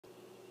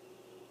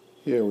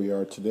Here we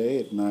are today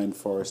at 9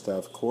 Forest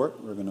Ave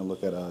Court. We're going to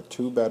look at a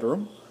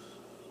 2-bedroom.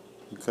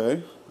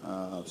 Okay,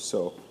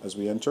 so as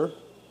we enter,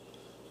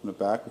 in the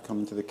back we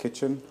come into the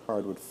kitchen,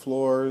 hardwood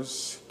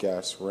floors,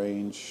 gas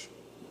range,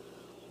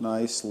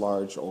 nice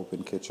large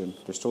open kitchen.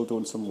 They're still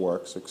doing some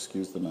work, so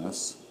excuse the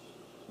mess.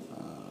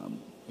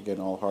 Again,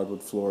 all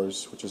hardwood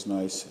floors, which is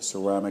nice.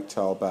 Ceramic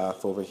tile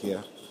bath over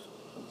here.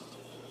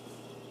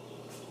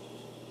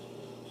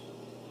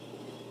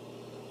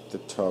 The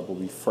tub will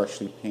be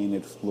freshly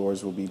painted,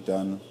 floors will be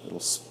done.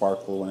 It'll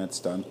sparkle when it's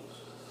done.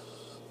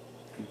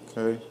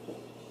 Okay.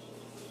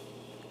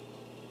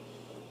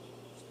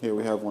 Here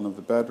we have one of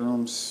the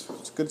bedrooms.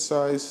 It's a good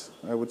size.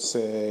 I would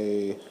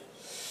say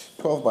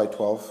 12 by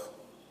 12,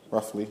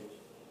 roughly.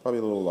 Probably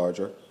a little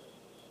larger.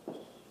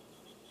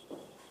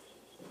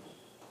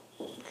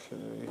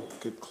 Okay,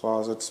 good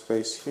closet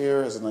space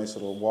here. Has a nice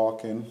little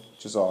walk-in,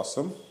 which is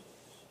awesome.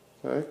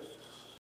 Okay.